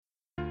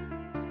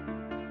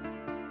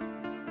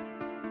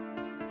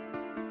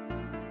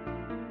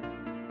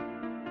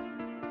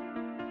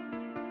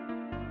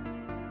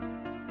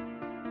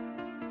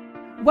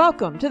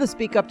Welcome to the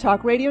Speak Up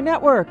Talk Radio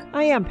Network.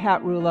 I am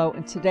Pat Rulo,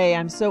 and today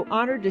I'm so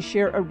honored to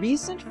share a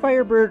recent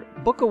Firebird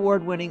Book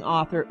Award-winning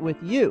author with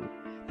you.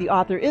 The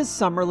author is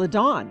Summer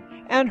LaDawn,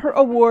 and her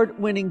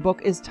award-winning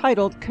book is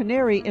titled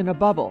Canary in a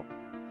Bubble.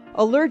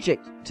 Allergic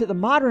to the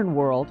modern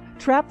world,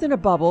 trapped in a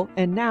bubble,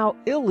 and now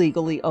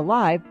illegally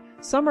alive,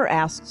 Summer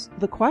asks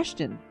the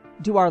question,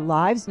 do our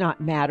lives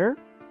not matter?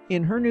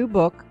 In her new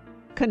book,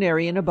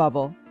 Canary in a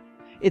Bubble.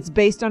 It's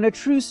based on a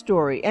true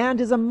story and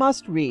is a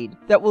must-read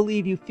that will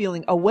leave you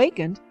feeling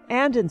awakened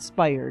and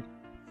inspired.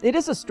 It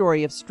is a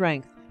story of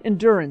strength,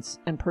 endurance,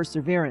 and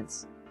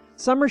perseverance.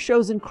 Summer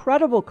shows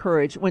incredible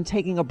courage when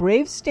taking a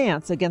brave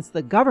stance against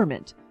the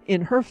government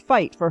in her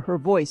fight for her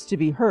voice to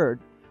be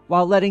heard,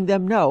 while letting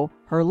them know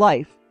her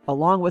life,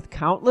 along with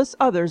countless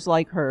others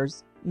like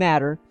hers,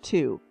 matter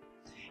too.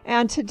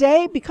 And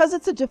today, because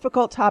it's a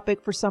difficult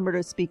topic for Summer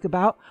to speak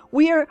about,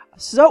 we are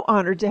so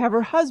honored to have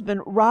her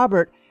husband,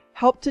 Robert,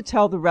 help to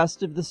tell the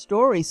rest of the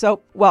story.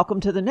 So welcome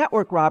to the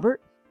network,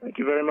 Robert. Thank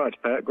you very much,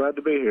 Pat. Glad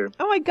to be here.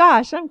 Oh my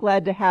gosh, I'm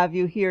glad to have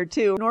you here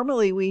too.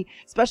 Normally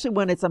especially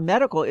when it's a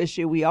medical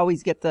issue, we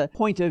always get the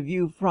point of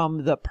view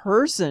from the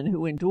person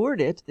who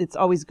endured it. It's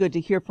always good to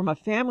hear from a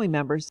family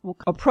member. So we'll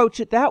approach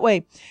it that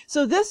way.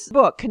 So this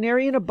book,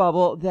 Canary in a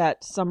Bubble,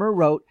 that Summer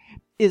wrote,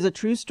 is a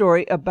true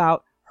story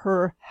about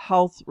her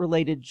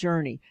health-related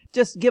journey.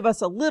 Just give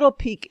us a little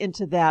peek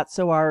into that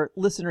so our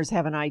listeners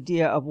have an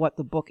idea of what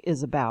the book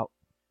is about.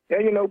 Yeah,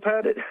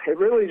 Pat, it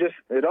really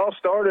it all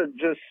started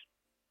just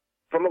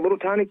from a little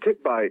tiny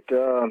tick bite,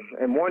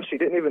 and one she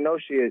didn't even know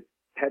she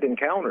had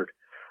encountered.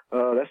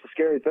 That's the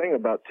scary thing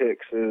about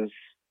ticks is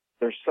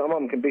there's some of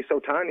them can be so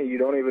tiny you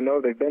don't even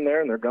know they've been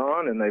there and they're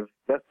gone, and they've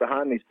left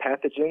behind these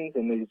pathogens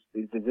and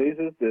these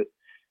diseases that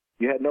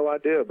you had no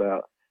idea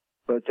about.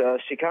 But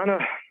she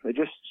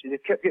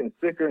just kept getting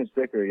sicker and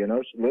sicker.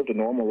 She lived a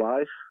normal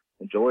life,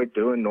 enjoyed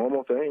doing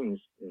normal things,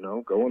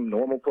 going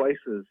normal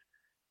places.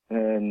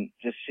 And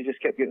she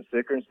just kept getting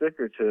sicker and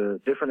sicker to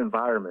different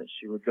environments.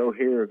 She would go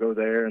here or go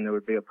there, and there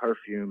would be a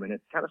perfume. And it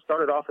kind of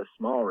started off as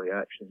small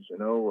reactions,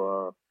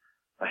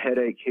 a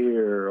headache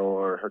here,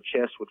 or her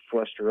chest would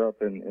fluster up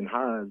in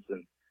hives,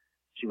 and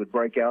she would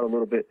break out a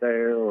little bit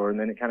there. And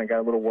then it kind of got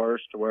a little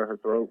worse to where her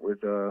throat would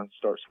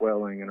start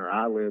swelling, and her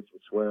eyelids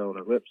would swell, and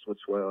her lips would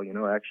swell,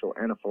 actual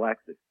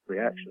anaphylactic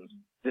reactions.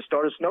 Just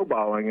started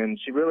snowballing, and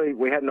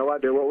we had no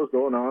idea what was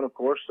going on, of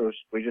course, so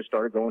we just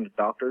started going to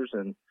doctors,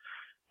 and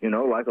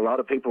like a lot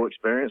of people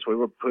experience, we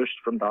were pushed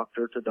from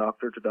doctor to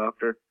doctor to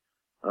doctor,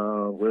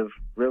 with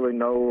really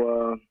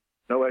no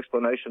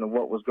explanation of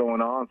what was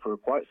going on for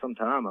quite some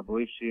time. I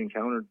believe she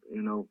encountered,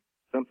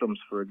 symptoms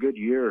for a good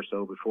year or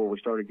so before we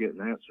started getting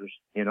answers.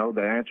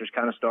 The answers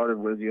kind of started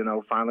with,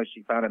 finally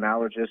she found an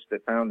allergist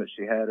that found that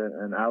she had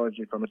an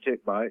allergy from a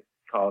tick bite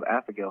called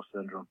Apfel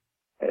syndrome,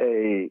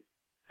 a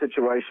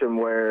situation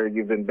where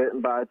you've been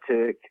bitten by a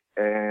tick,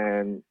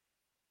 and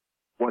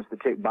once the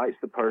tick bites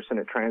the person,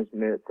 it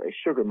transmits a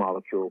sugar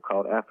molecule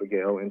called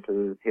Apfel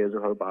into his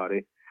or her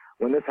body.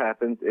 When this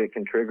happens, it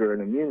can trigger an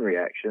immune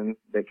reaction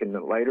that can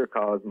later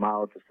cause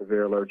mild to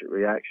severe allergic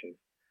reactions.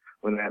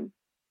 When that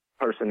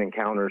person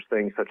encounters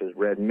things such as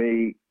red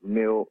meat,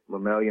 milk,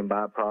 mammalian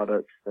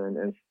byproducts,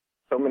 and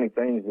so many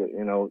things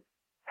that,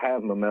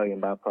 have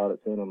mammalian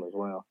byproducts in them as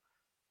well.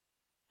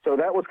 So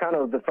that was kind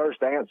of the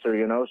first answer,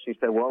 She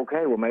said, well,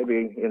 okay,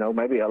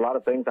 maybe a lot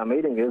of things I'm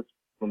eating is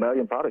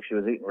mammalian products. She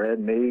was eating red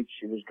meat,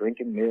 she was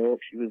drinking milk,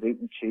 she was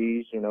eating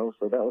cheese, so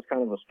that was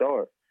kind of a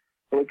start.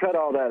 So we cut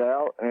all that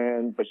out,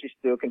 but she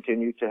still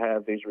continued to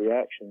have these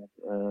reactions,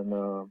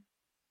 and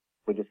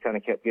we just kind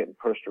of kept getting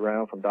pushed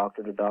around from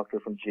doctor to doctor,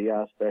 from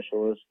GI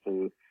specialists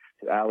to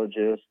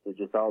allergists,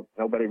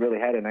 nobody really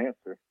had an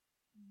answer.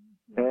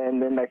 And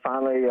then they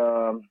finally,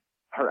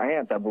 her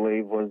aunt, I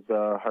believe, was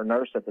her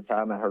nurse at the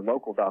time at her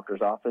local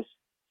doctor's office.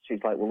 She's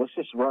like, well, let's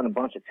just run a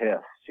bunch of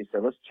tests. She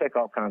said, let's check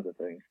all kinds of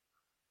things,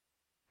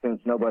 since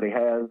nobody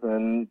has,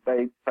 and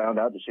they found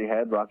out that she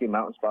had Rocky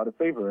Mountain spotted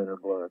fever in her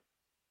blood,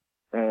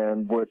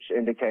 and which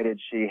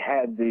indicated she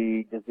had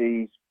the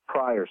disease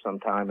prior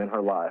sometime in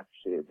her life.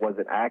 She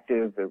wasn't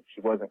active,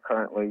 she wasn't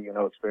currently,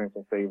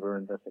 experiencing fever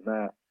and this and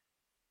that.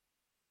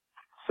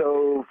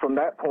 So from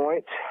that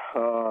point,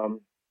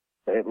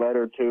 it led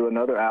her to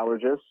another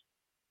allergist,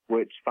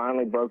 which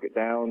finally broke it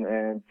down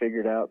and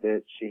figured out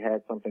that she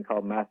had something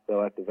called mast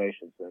cell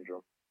activation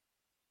syndrome,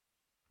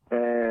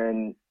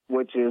 and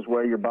which is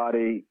where your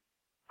body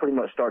pretty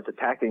much starts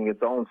attacking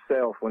its own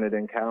self when it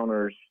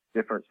encounters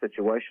different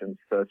situations,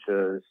 such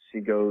as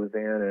she goes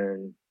in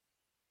and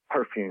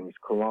perfumes,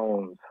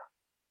 colognes,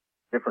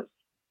 different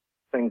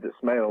things that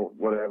smell,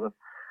 whatever,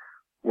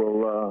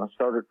 will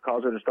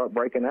cause her to start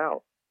breaking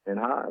out in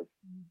hives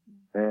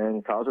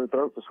and cause her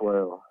throat to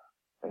swell.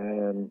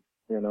 And,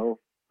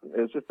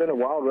 it's just been a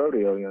wild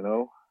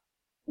rodeo,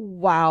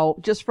 Wow,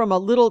 just from a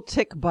little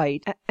tick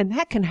bite. And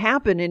that can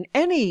happen in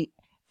any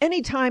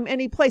time,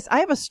 any place. I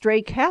have a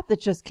stray cat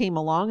that just came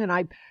along, and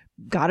I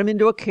got him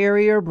into a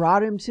carrier,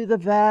 brought him to the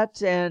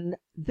vet, and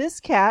this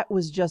cat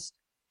was just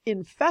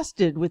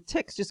infested with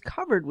ticks, just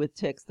covered with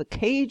ticks. The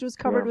cage was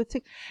covered Yeah. with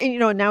ticks.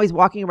 And, now he's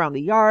walking around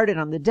the yard and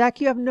on the deck.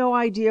 You have no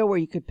idea where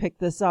you could pick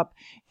this up.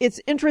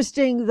 It's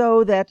interesting,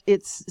 though, that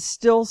it's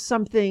still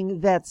something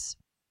that's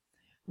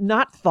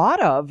not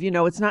thought of.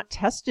 It's not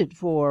tested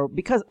for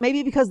because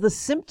the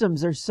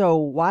symptoms are so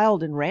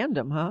wild and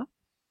random, huh?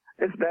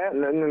 It's that,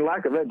 and then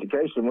lack of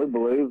education, we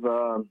believe.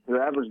 The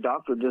average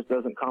doctor just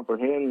doesn't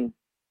comprehend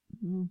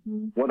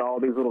what all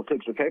these little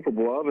ticks are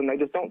capable of, and they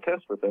just don't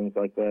test for things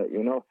like that,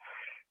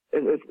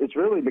 It's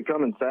really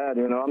becoming sad,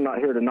 I'm not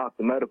here to knock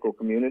the medical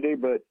community,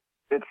 but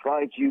it's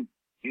like you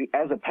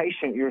as a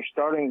patient, you're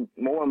starting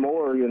more and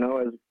more,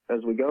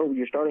 as we go,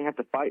 you're starting to have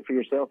to fight for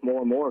yourself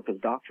more and more because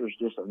doctors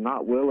just are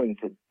not willing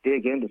to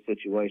dig into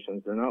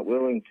situations. They're not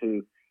willing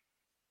to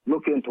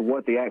look into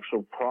what the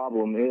actual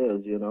problem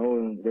is,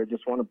 and they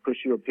just want to push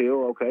you a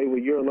pill. Okay, well,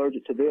 you're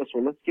allergic to this.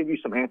 Well, let's give you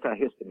some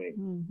antihistamine.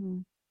 Mm-hmm.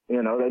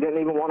 They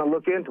didn't even want to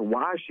look into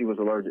why she was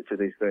allergic to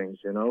these things,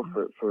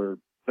 for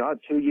God,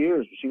 2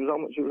 years. She was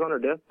on her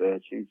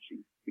deathbed. She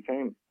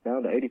became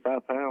down to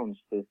 85 pounds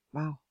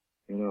wow.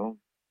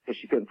 Because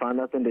she couldn't find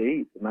nothing to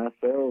eat. The mast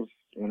cells,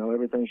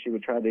 everything she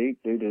would try to eat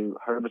due to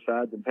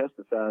herbicides and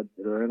pesticides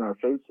that are in our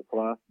food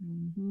supply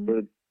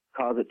would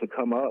cause it to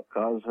come up,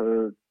 cause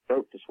her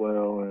throat to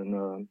swell,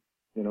 and,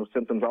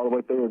 symptoms all the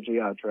way through her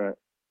GI tract.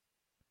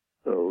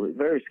 So,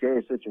 very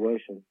scary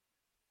situation.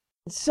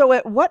 So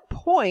at what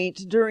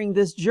point during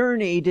this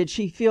journey did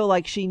she feel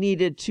like she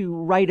needed to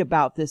write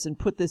about this and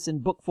put this in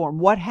book form?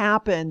 What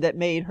happened that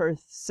made her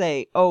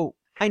say, oh,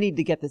 I need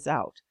to get this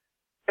out?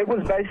 It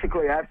was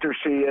basically after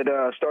she had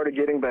started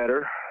getting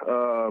better,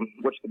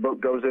 which the book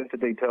goes into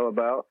detail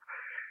about.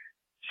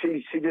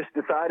 She just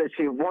decided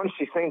she's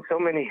seen so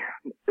many,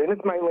 and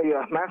it's mainly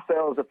mast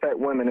cells affect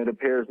women, it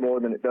appears, more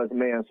than it does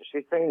men. So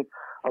she's seen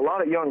a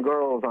lot of young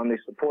girls on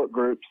these support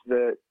groups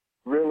that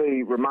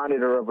really reminded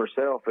her of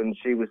herself, and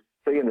she was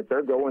seeing that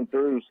they're going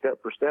through step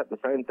for step the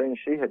same thing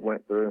she had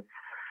went through.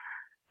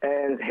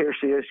 And here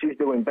she is, she's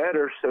doing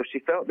better, so she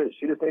felt that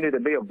she just needed to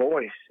be a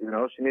voice,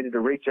 she needed to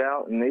reach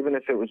out, and even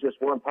if it was just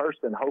one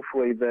person,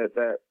 hopefully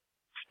that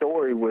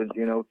story would,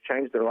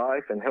 change their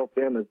life and help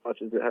them as much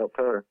as it helped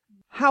her.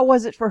 How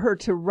was it for her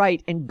to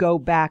write and go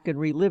back and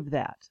relive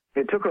that?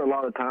 It took her a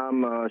lot of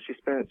time. She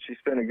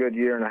spent a good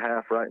year and a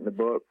half writing the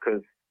book,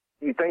 because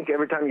you think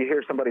every time you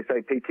hear somebody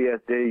say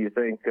PTSD, you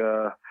think,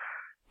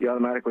 you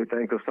automatically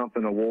think of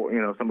something, a war,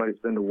 somebody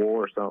that's been to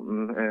war or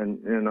something,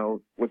 and,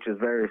 which is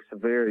very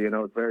severe,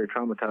 it's very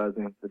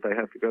traumatizing that they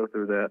have to go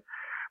through that.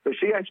 But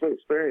she actually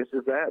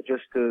experiences that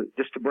just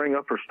to bring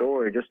up her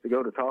story, just to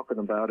go to talking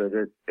about it.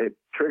 It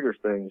triggers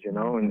things,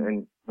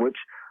 and which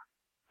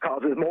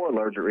causes more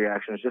allergic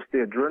reactions. Just the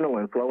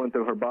adrenaline flowing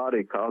through her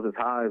body causes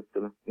hives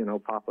to,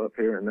 pop up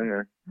here and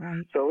there.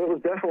 Right. So it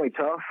was definitely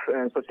tough.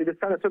 And so she just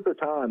kind of took her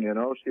time,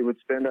 She would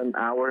spend an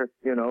hour,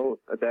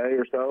 a day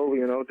or so,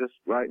 just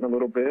writing a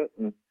little bit,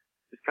 and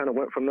just kind of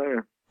went from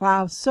there.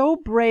 Wow. So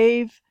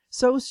brave,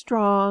 so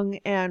strong.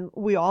 And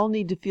we all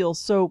need to feel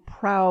so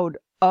proud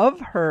of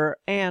her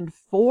and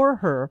for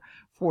her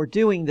for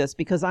doing this,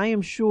 because I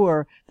am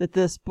sure that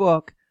this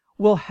book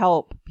will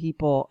help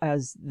people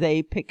as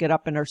they pick it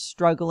up and are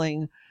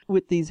struggling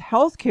with these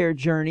healthcare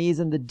journeys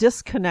and the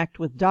disconnect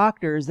with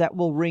doctors. That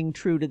will ring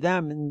true to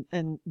them,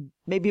 and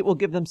maybe it will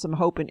give them some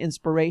hope and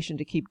inspiration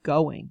to keep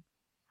going.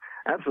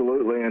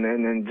 Absolutely,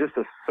 and just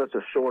such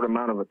a short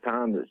amount of a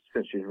time that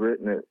since she's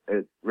written it,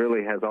 it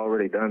really has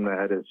already done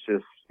that. It's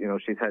just,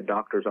 she's had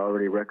doctors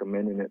already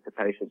recommending it to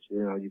patients.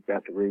 You've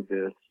got to read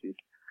this. She's,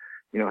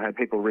 had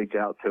people reach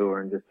out to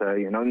her and just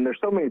say, and there's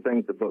so many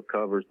things the book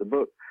covers. The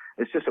book,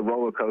 it's just a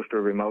roller coaster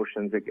of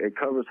emotions. It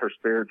covers her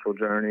spiritual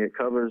journey. It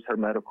covers her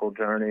medical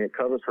journey. It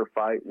covers her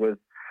fight with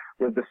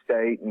the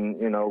state and,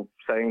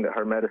 saying that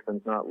her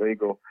medicine's not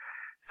legal.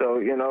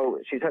 So,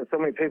 she's had so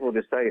many people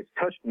just say, it's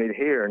touched me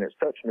here and it's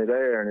touched me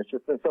there. And it's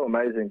just been so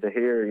amazing to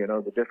hear,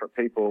 the different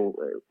people,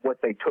 what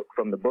they took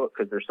from the book,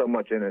 because there's so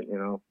much in it,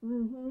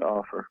 to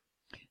offer.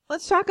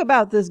 Let's talk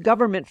about this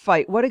government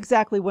fight. What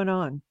exactly went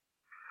on?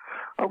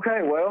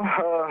 Okay, well,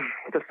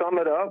 to sum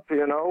it up,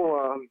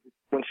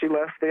 when she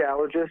left the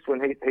allergist, when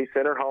he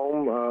sent her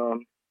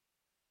home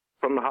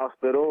from the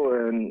hospital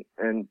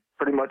and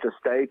pretty much a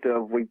state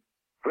of, we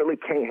really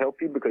can't help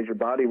you because your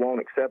body won't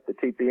accept the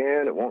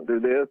TPN, it won't do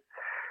this.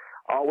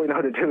 All we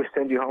know to do is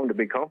send you home to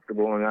be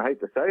comfortable. And I hate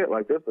to say it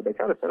like this, but they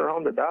kind of sent her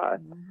home to die.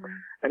 Mm-hmm.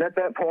 And at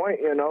that point,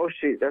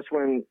 that's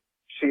when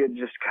she had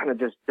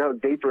just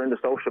dug deeper into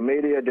social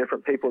media,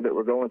 different people that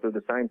were going through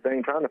the same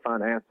thing, trying to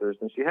find answers.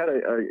 And she had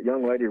a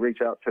young lady reach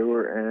out to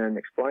her and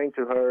explain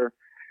to her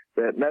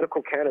that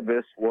medical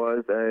cannabis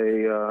was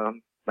a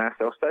mast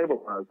cell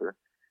stabilizer.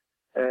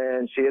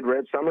 And she had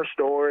read Summer's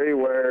story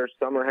where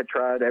Summer had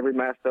tried every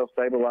mast cell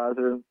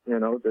stabilizer,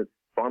 that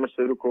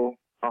pharmaceutical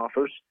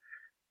offers.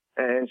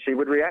 And she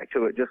would react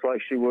to it just like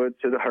she would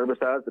to the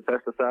herbicides, the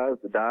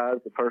pesticides, the dyes,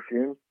 the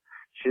perfumes.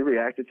 She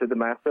reacted to the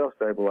mast cell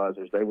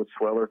stabilizers. They would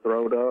swell her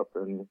throat up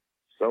and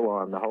so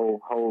on, the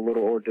whole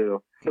little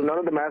ordeal. So none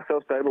of the mast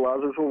cell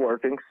stabilizers were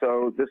working.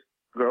 So this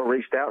girl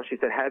reached out. She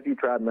said, "Have you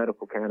tried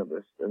medical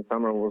cannabis?" And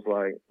Summer was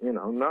like,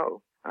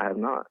 "No, I have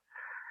not."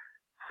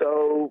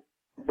 So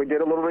we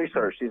did a little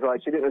research. She's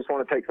like, she didn't just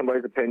want to take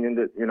somebody's opinion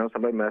that,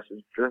 somebody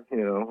messaged her,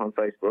 on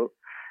Facebook.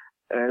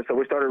 And so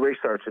we started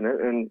researching it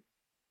and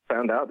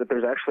found out that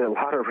there's actually a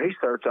lot of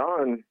research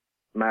on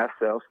mast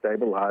cell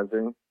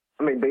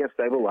being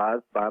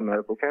stabilized by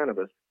medical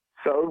cannabis.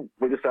 So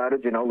we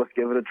decided, let's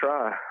give it a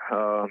try.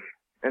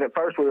 And at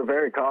first we were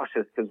very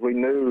cautious because we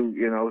knew,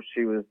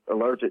 she was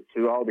allergic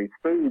to all these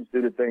foods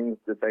due to things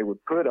that they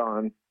would put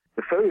on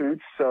the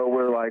foods. So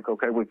we're like,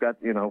 okay, we've got,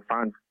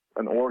 find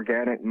an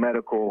organic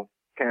medical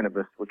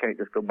cannabis. We can't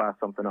just go buy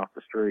something off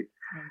the street.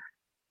 Mm-hmm.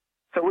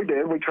 So we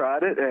did. We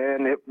tried it,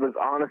 and it was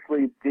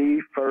honestly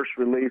the first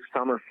relief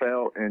Summer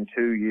felt in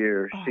 2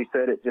 years. She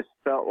said it just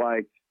felt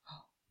like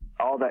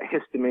all that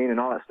histamine and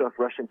all that stuff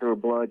rushing through her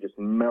blood just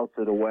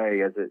melted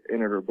away as it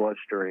entered her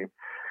bloodstream.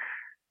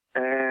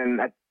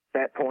 And at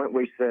that point,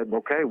 we said,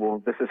 okay,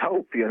 well, this is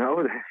hope,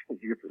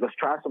 Let's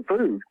try some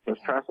food.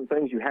 Let's try some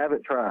things you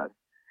haven't tried.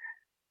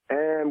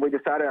 And we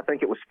decided, I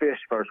think it was fish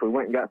first. We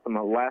went and got some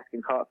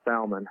Alaskan caught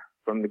salmon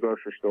from the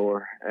grocery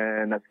store,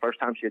 and that's the first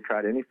time she had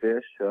tried any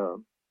fish.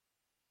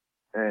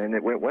 And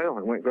it went well.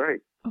 It went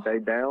great.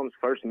 Stayed down. It's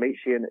the first meat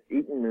she had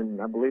eaten,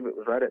 and I believe it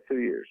was right at 2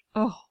 years.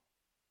 Oh.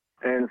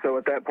 And so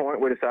at that point,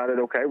 we decided,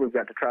 okay, we've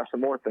got to try some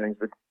more things.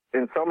 But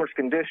in Summer's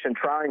condition,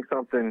 trying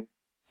something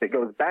that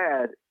goes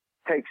bad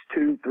takes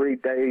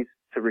 2-3 days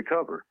to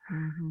recover.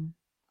 Mm-hmm.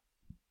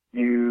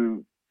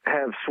 You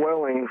have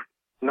swelling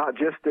not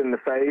just in the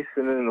face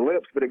and in the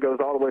lips, but it goes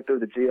all the way through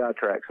the GI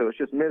tract. So it's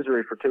just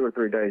misery for 2 or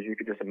 3 days, you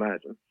could just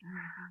imagine.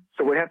 Mm-hmm.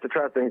 So we have to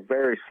try things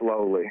very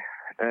slowly.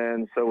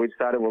 And so we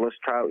decided, well, let's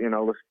try,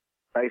 let's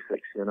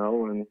basics,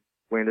 and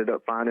we ended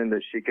up finding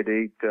that she could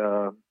eat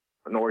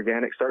an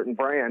organic certain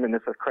brand, and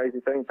this is a crazy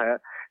thing, Pat.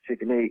 She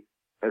can eat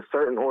a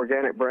certain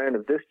organic brand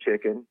of this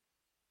chicken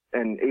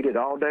and eat it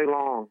all day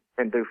long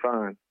and do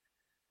fine,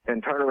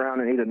 and turn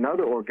around and eat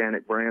another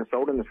organic brand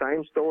sold in the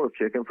same store of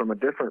chicken from a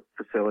different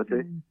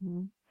facility,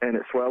 mm-hmm. and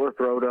it swells her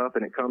throat up,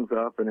 and it comes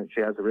up, and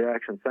she has a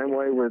reaction. Same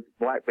way with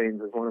black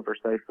beans as one of her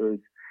safe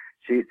foods.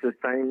 She eats the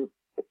same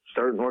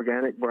certain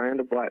organic brand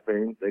of black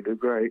beans. They do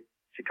great.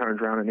 She turns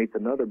around and eats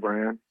another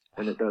brand,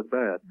 and it does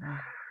bad.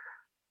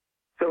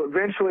 So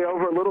eventually,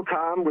 over a little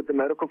time with the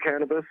medical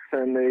cannabis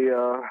and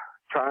the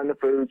trying the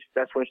foods,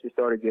 that's when she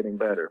started getting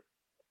better.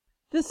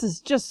 This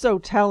is just so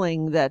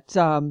telling that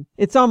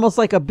it's almost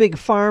like a big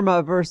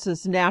pharma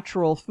versus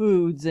natural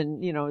foods,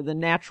 and, the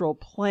natural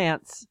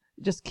plants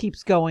just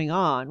keeps going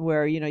on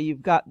where,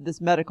 you've got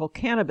this medical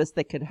cannabis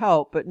that could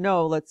help, but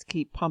no, let's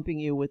keep pumping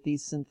you with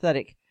these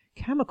synthetic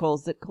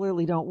chemicals that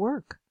clearly don't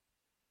work.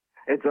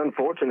 It's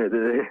unfortunate.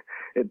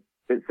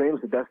 It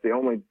seems that that's the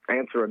only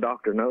answer a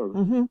doctor knows.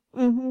 Mm-hmm,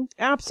 mm-hmm,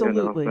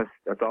 absolutely.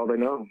 That's all they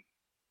know.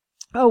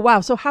 Oh,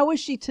 wow. So how is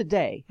she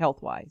today,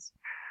 health-wise?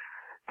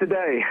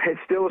 Today,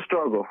 it's still a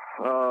struggle.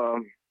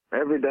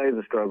 Every day is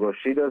a struggle. If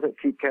she doesn't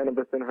keep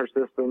cannabis in her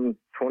system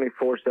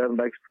 24/7,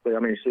 basically,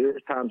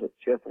 there's times that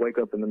she has to wake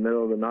up in the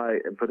middle of the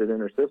night and put it in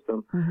her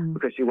system mm-hmm.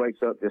 because she wakes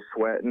up just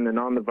sweating and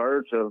on the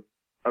verge of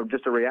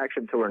just a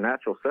reaction to her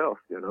natural self,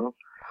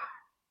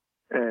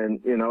 And,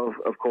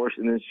 of course,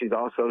 and then she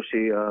was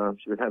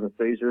having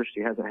seizures.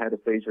 She hasn't had a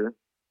seizure.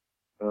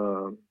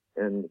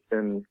 And it's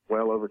been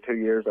well over 2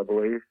 years, I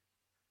believe.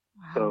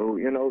 Wow.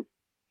 So,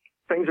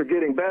 things are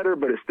getting better,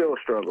 but it's still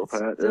a struggle,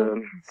 Pat.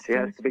 She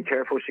has to be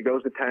careful. She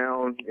goes to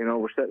town.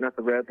 We're sitting at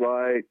the red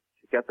light.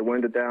 She's got the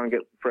window down,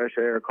 gets some fresh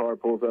air. A car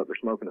pulls up. They're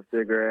smoking a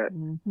cigarette.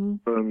 Mm-hmm.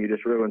 Boom, you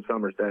just ruined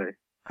Summer's day.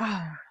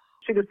 Oh.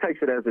 She just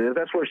takes it as it is.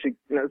 That's where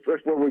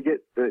that's where we get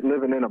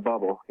living in a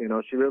bubble.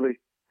 She really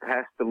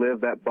has to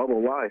live that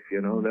bubble life,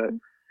 mm-hmm. that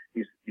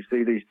you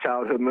see these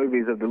childhood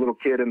movies of the little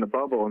kid in the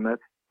bubble, and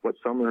that's what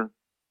Summer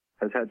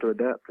has had to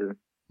adapt to.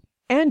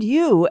 And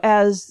you,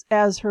 as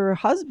her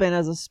husband,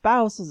 as a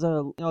spouse, as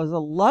a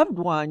loved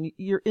one,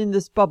 you're in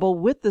this bubble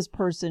with this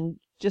person,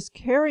 just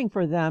caring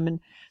for them. And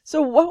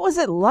so what was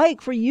it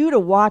like for you to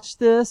watch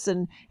this?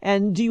 And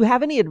do you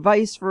have any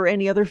advice for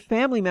any other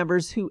family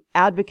members who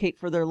advocate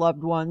for their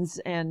loved ones?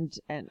 And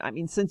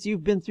since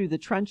you've been through the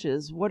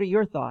trenches, what are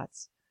your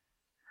thoughts?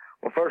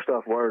 Well, first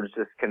off, words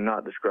just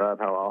cannot describe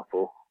how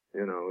awful,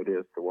 it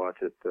is to watch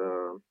it.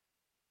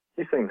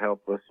 You seem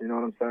helpless, you know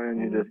what I'm saying?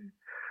 Mm-hmm. You just,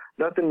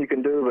 nothing you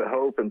can do but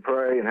hope and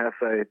pray and have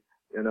faith,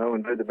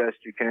 and do the best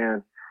you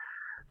can.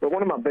 But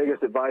one of my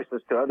biggest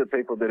advices to other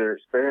people that are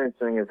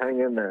experiencing is hang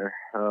in there.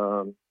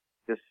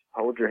 Just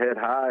hold your head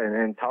high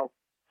and talk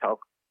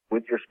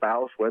with your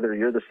spouse, whether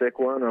you're the sick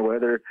one or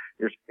whether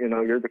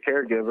you're the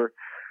caregiver.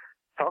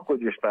 Talk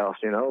with your spouse,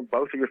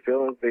 both of your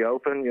feelings be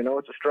open.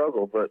 It's a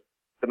struggle, but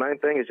the main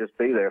thing is just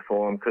be there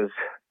for them, because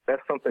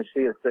that's something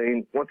she has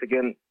seen. Once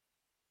again,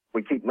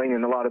 we keep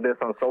leaning a lot of this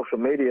on social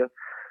media,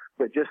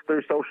 but just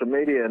through social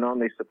media and on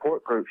these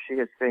support groups, she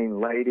has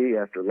seen lady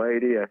after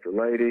lady after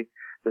lady.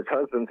 His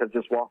husbands have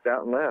just walked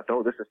out and left.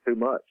 Oh, this is too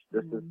much.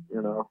 This is,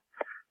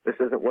 this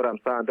isn't what I'm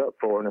signed up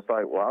for. And it's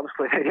like, well,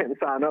 obviously they didn't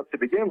sign up to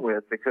begin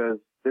with, because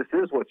this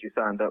is what you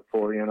signed up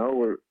for.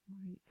 We're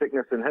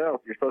sickness and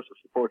health. You're supposed to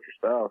support your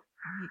spouse.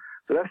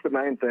 So that's the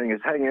main thing,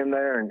 is hang in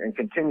there and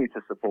continue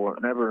to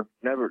support. Never.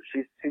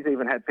 She's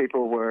even had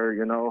people where,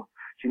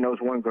 she knows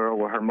one girl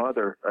where her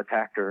mother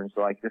attacked her, and it's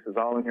like, this is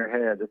all in your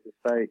head. This is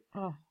fake.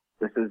 Oh.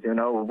 This is,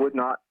 would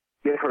not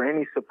give her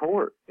any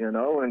support, and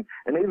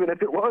even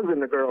if it was in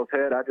the girl's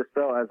head, I just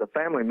felt as a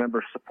family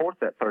member, support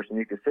that person.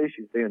 You can see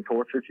she's being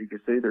tortured. You can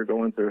see they're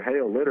going through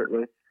hell,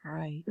 literally.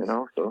 Right.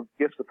 So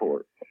give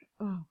support.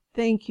 Oh,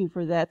 thank you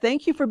for that.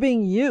 Thank you for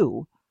being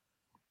you.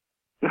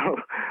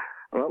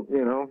 Well,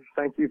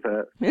 thank you,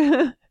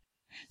 Pat.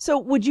 So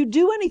would you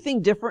do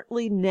anything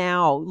differently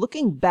now,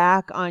 looking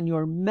back on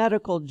your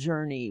medical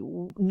journey,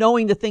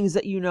 knowing the things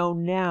that you know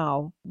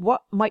now?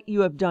 What might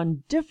you have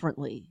done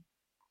differently?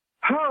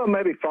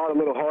 Maybe fought a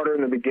little harder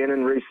in the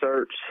beginning,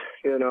 research,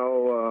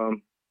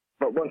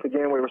 but once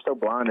again, we were so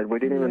blinded. We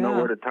didn't even know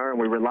where to turn.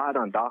 We relied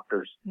on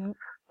doctors. Yep.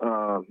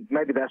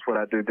 Maybe that's what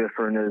I do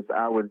different, is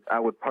I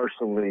would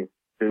personally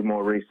do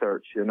more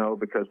research,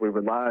 because we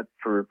relied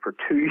for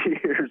 2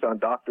 years on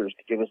doctors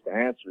to give us the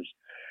answers.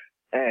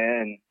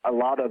 And a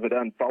lot of it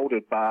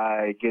unfolded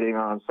by getting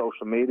on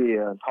social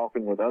media and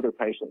talking with other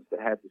patients that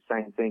had the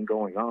same thing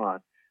going on,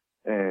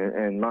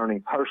 and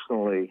learning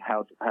personally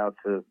how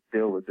to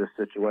deal with this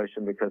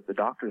situation, because the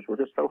doctors were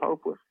just so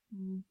hopeless.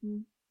 Mm-hmm.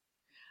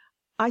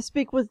 I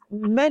speak with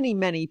many,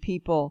 many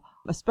people,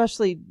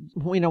 especially,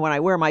 when I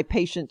wear my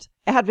patient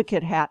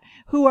advocate hat,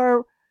 who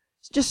are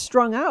just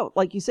strung out,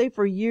 like you say,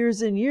 for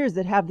years and years,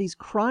 that have these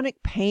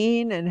chronic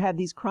pain and have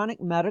these chronic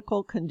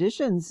medical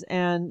conditions.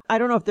 And I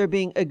don't know if they're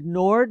being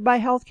ignored by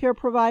healthcare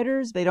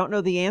providers. They don't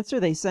know the answer.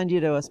 They send you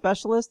to a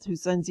specialist who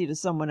sends you to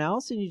someone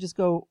else, and you just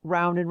go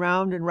round and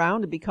round and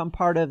round to become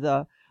part of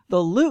the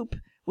loop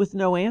with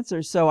no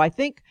answers. So I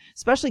think,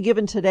 especially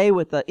given today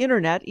with the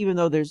internet, even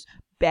though there's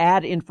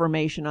bad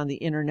information on the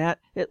internet,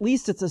 at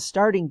least it's a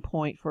starting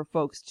point for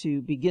folks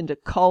to begin to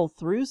cull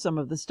through some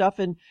of the stuff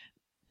and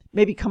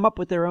maybe come up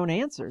with their own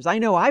answers. I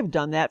know I've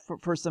done that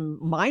for some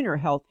minor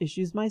health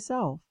issues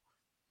myself.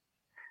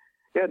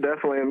 Yeah,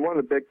 definitely. And one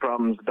of the big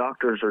problems,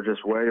 doctors are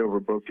just way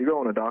overbooked. You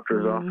go in a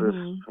doctor's office,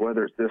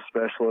 whether it's this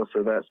specialist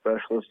or that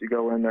specialist, you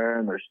go in there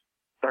and there's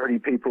 30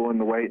 people in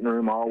the waiting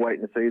room all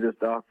waiting to see this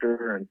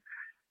doctor. And,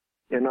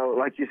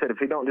 like you said, if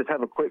he don't just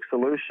have a quick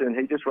solution,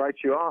 he just writes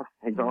you off.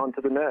 He's on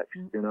to the next,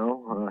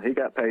 He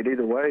got paid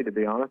either way, to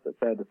be honest. It's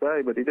sad to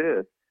say, but he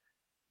did.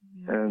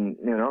 Yeah. And,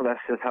 that's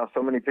just how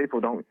so many people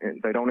don't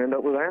end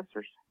up with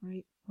answers.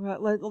 Right.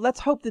 Well,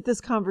 let's hope that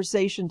this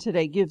conversation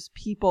today gives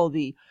people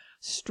the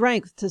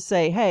strength to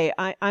say, hey,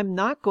 I'm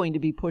not going to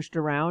be pushed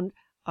around.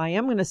 I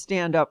am going to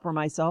stand up for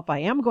myself. I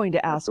am going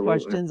to ask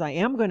questions. I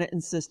am going to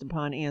insist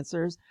upon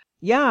answers.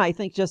 Yeah, I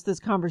think just this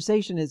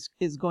conversation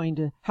is going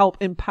to help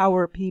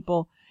empower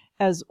people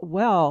as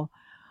well.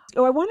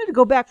 Oh, I wanted to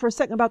go back for a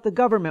second about the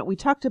government. We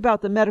talked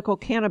about the medical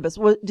cannabis.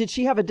 Did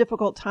she have a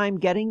difficult time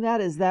getting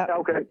that? Is that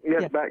okay?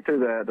 Yes, yeah. Back to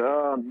that.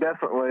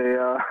 Definitely.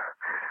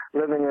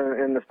 Living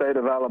in the state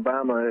of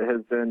Alabama, it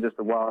has been just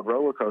a wild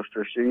roller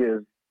coaster. She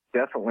is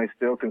definitely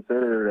still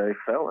considered a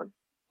felon.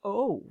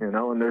 Oh.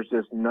 And there's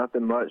just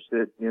nothing much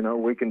that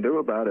we can do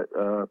about it.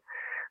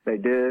 They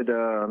did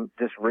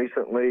just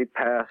recently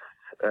pass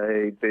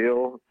a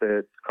bill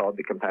that's called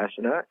the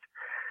Compassion Act,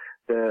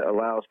 that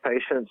allows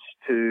patients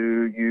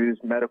to use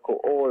medical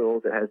oil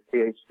that has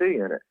THC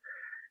in it.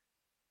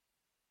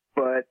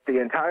 But the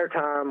entire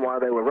time while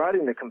they were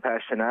writing the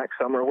Compassion Act,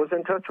 Summer was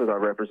in touch with our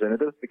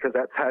representatives, because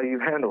that's how you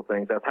handle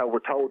things. That's how we're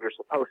told you're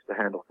supposed to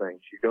handle things.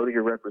 You go to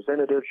your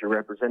representatives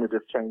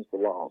change the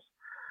laws.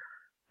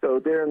 So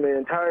during the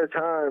entire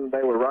time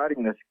they were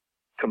writing this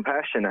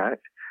Compassion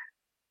Act,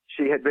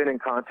 she had been in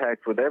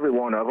contact with every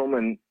one of them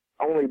and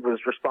only was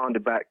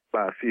responded back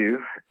by a few,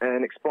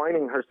 and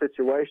explaining her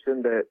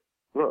situation that,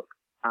 look,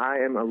 I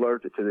am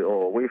allergic to the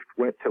oil. We've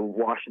went to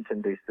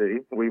Washington, D.C.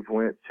 We've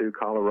went to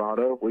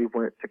Colorado. We've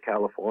went to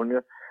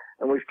California.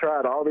 And we've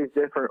tried all these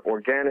different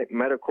organic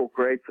medical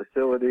grade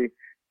facility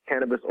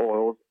cannabis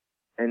oils,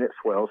 and it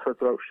swells her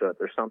throat shut.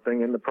 There's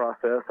something in the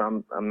process.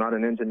 I'm not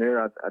an engineer.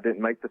 I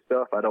didn't make the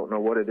stuff. I don't know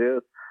what it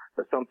is.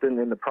 But something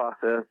in the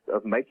process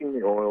of making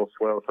the oil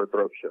swells her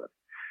throat shut.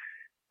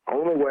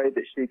 Only way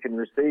that she can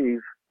receive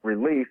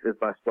relief is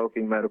by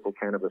smoking medical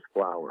cannabis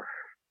flower.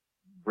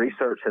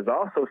 Research has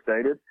also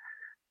stated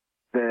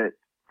that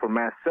for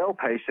mast cell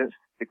patients,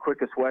 the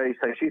quickest way,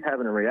 say she's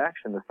having a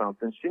reaction to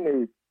something, she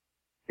needs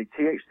the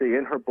THC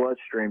in her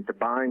bloodstream to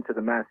bind to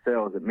the mast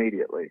cells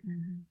immediately.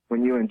 Mm-hmm.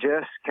 When you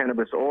ingest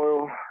cannabis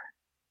oil,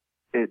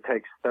 it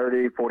takes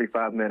 30,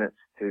 45 minutes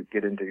to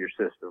get into your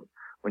system.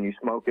 When you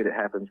smoke it, it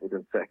happens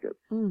within seconds.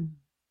 Mm.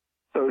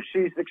 So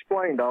she's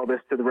explained all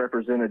this to the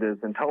representatives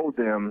and told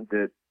them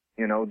that,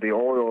 the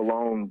oil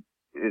alone,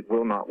 it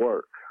will not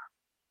work.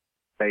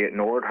 They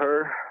ignored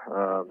her.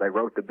 They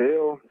wrote the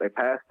bill. They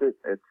passed it.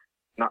 It's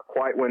not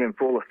quite went in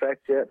full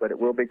effect yet, but it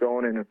will be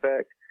going in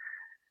effect.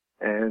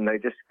 And they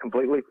just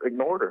completely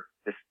ignored her,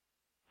 just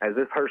as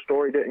if her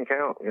story didn't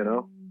count,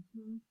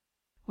 Mm-hmm.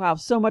 Wow,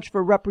 so much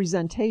for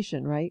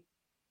representation, right?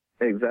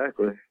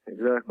 Exactly.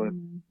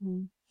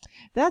 Mm-hmm.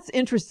 That's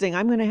interesting.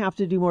 I'm going to have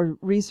to do more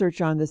research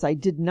on this. I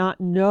did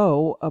not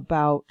know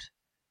about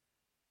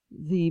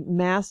the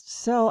mast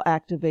cell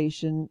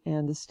activation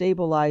and the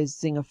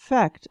stabilizing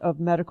effect of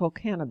medical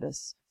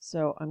cannabis.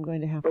 So I'm going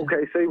to have to...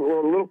 Okay, so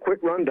a little quick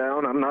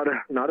rundown. I'm not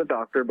a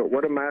doctor, but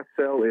what a mast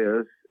cell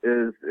is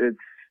it's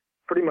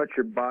pretty much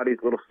your body's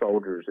little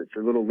soldiers. It's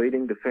your little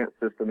leading defense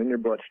system in your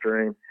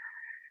bloodstream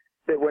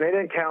that when it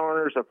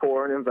encounters a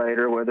foreign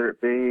invader, whether it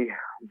be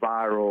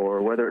viral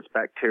or whether it's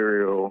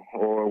bacterial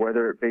or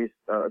whether it be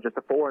just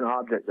a foreign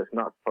object that's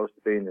not supposed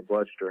to be in your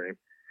bloodstream,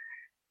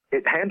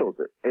 it handles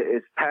it.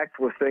 It's packed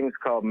with things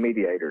called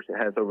mediators. It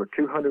has over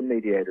 200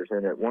 mediators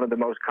in it. One of the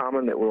most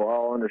common that we'll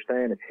all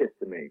understand is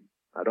histamine.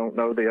 I don't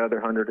know the other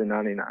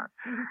 199.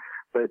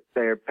 But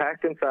they're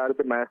packed inside of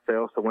the mast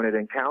cell, so when it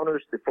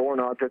encounters the foreign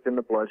object in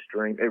the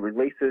bloodstream, it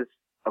releases,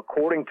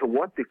 according to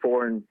what the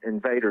foreign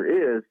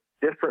invader is,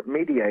 different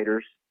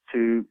mediators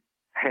to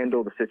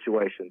handle the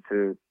situation,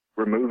 to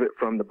remove it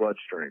from the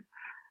bloodstream.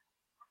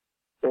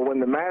 Well, when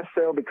the mast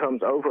cell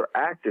becomes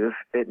overactive,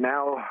 it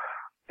now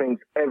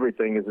thinks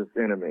everything is its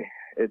enemy.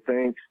 It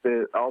thinks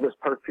that all this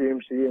perfume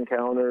she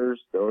encounters,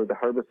 or the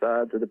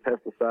herbicides or the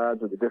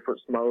pesticides or the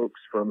different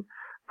smokes from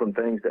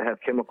things that have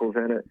chemicals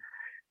in it,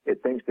 it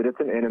thinks that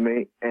it's an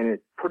enemy, and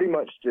it pretty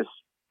much just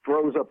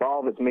throws up all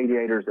of its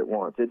mediators at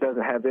once. It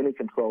doesn't have any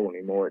control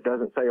anymore. It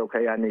doesn't say,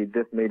 okay, I need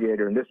this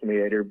mediator and this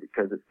mediator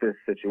because it's this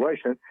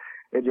situation.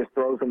 It just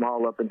throws them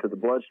all up into the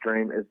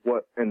bloodstream,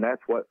 and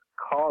that's what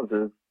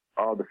causes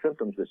all the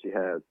symptoms that she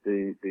has,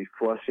 the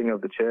flushing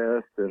of the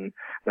chest and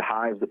the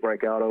hives that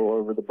break out all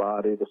over the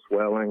body, the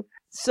swelling.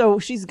 So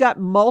she's got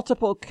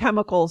multiple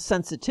chemical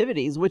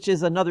sensitivities, which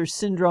is another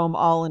syndrome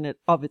all in it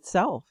of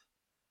itself.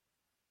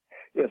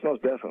 Yes,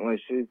 most definitely.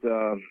 She's,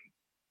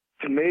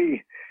 to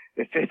me,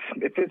 if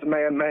it's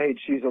man-made,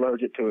 she's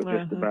allergic to it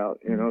just about.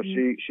 You know,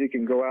 she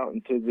can go out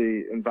into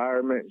the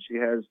environment and she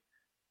has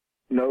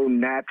no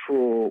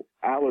natural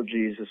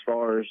allergies as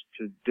far as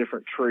to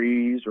different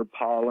trees or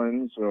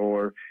pollens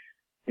or,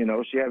 you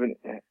know,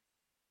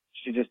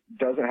 she just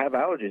doesn't have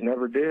allergies,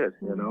 never did,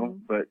 you know,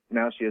 but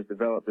now she has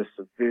developed this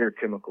severe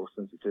chemical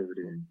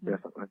sensitivity,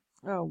 definitely.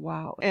 Oh,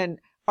 wow. And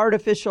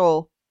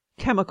artificial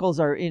chemicals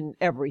are in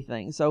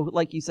everything. So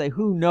like you say,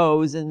 who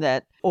knows in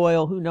that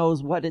oil, who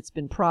knows what it's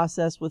been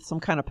processed with, some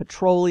kind of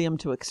petroleum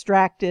to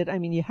extract it. I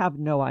mean, you have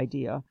no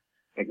idea.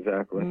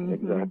 Exactly.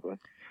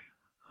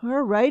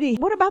 All righty.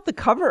 What about the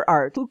cover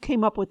art? Who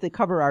came up with the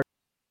cover art?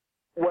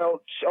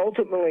 Well,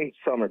 ultimately,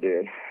 Summer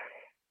did.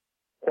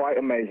 Quite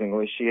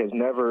amazingly. She has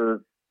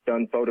never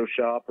done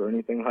Photoshop or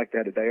anything like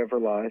that a day of her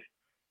life.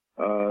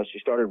 She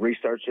started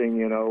researching,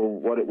 you know,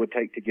 what it would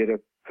take to get a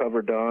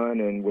cover done,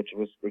 and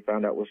we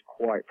found out was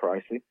quite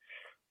pricey.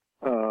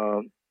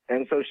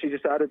 And so she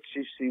decided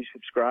she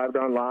subscribed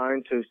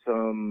online to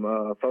some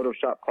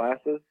Photoshop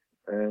classes,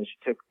 and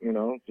she took, you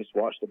know, just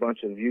watched a bunch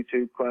of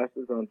YouTube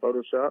classes on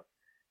Photoshop.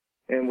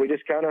 And we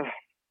just kind of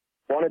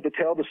wanted to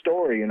tell the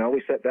story, you know.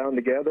 We sat down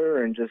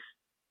together and just,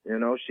 you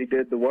know, she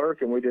did the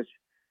work and we just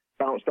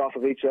bounced off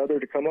of each other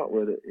to come up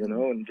with it, you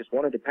know, and just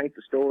wanted to paint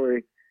the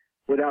story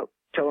without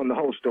telling the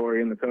whole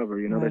story in the cover.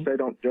 You know, They say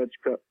don't judge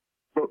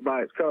book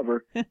by its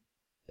cover.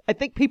 I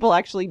think people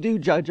actually do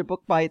judge a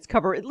book by its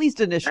cover, at least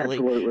initially.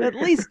 Absolutely.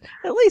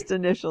 At least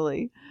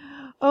initially.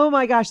 Oh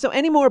my gosh. So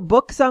any more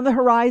books on the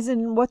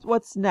horizon?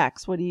 What's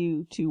next? What are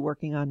you two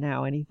working on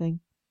now?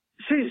 Anything?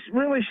 She's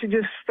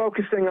just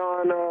focusing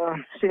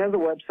on, she has a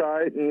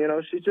website and, you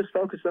know, she's just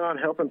focusing on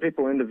helping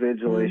people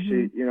individually.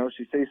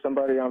 She sees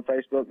somebody on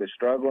Facebook that's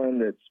struggling,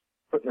 that's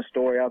putting a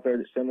story out there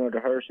that's similar to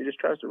her. She just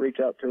tries to reach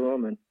out to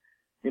them and,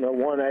 you know,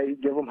 1,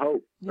 give them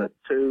hope, but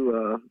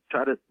 2,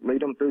 try to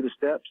lead them through the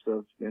steps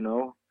of, you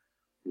know,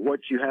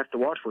 what you have to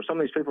watch for. Some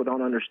of these people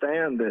don't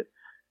understand that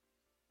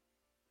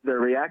they're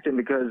reacting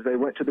because they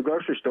went to the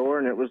grocery store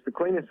and it was the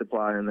cleaning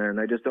supply in there, and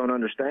they just don't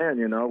understand,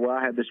 you know, well,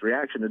 I had this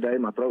reaction today,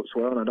 my throat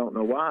swelled, and I don't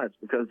know why. It's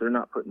because they're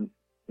not putting,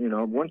 you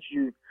know, once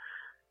you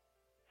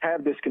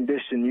have this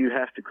condition, you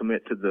have to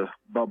commit to the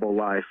bubble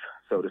life,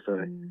 so to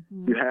say.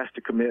 You have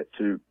to commit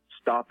to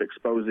stop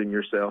exposing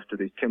yourself to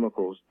these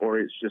chemicals, or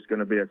it's just going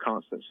to be a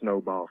constant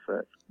snowball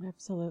effect.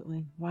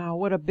 Absolutely. Wow,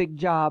 what a big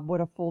job. What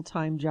a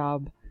full-time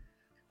job.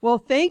 Well,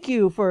 thank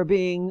you for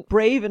being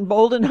brave and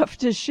bold enough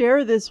to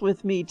share this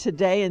with me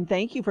today. And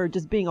thank you for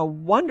just being a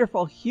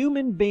wonderful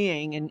human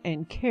being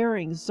and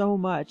caring so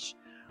much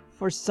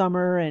for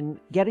Summer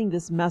and getting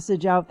this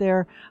message out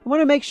there. I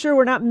want to make sure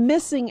we're not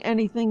missing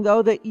anything,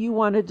 though, that you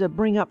wanted to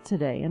bring up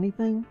today.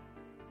 Anything?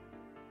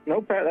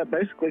 No, Pat, that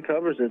basically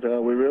covers it.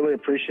 We really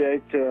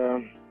appreciate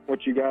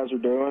what you guys are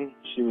doing.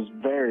 She was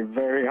very,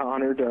 very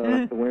honored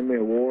to win the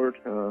award.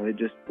 It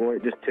just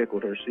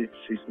tickled her.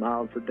 She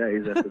smiled for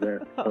days after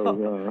that.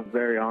 So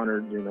very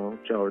honored, you know,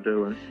 what y'all are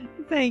doing.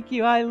 Thank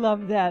you. I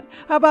love that.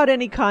 How about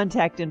any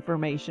contact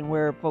information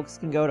where folks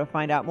can go to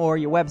find out more?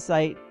 Your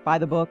website, buy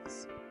the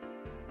books?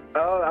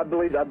 I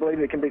believe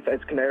it can be.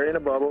 It's Canary in a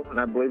Bubble, and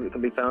I believe it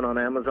can be found on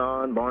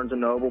Amazon, Barnes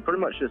and Noble. Pretty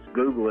much just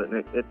Google it,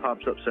 and it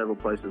pops up several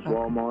places. Okay.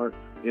 Walmart.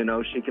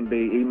 She can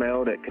be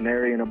emailed at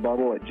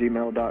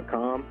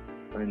canaryinabubble@gmail.com,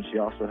 and she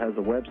also has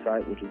a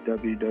website, which is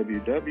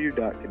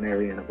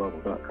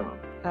www.canaryinabubble.com.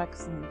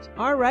 Excellent.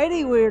 All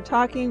righty, we're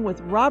talking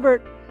with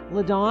Robert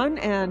Ladon,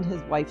 and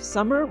his wife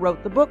Summer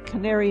wrote the book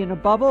Canary in a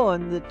Bubble,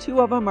 and the two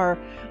of them are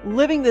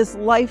living this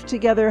life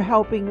together,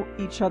 helping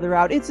each other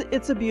out.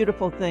 It's a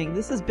beautiful thing.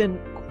 This has been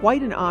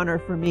quite an honor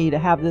for me to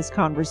have this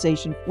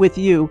conversation with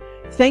you.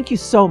 Thank you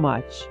so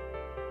much.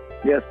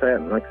 Yes,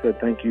 Pat. Like I said,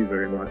 thank you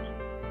very much.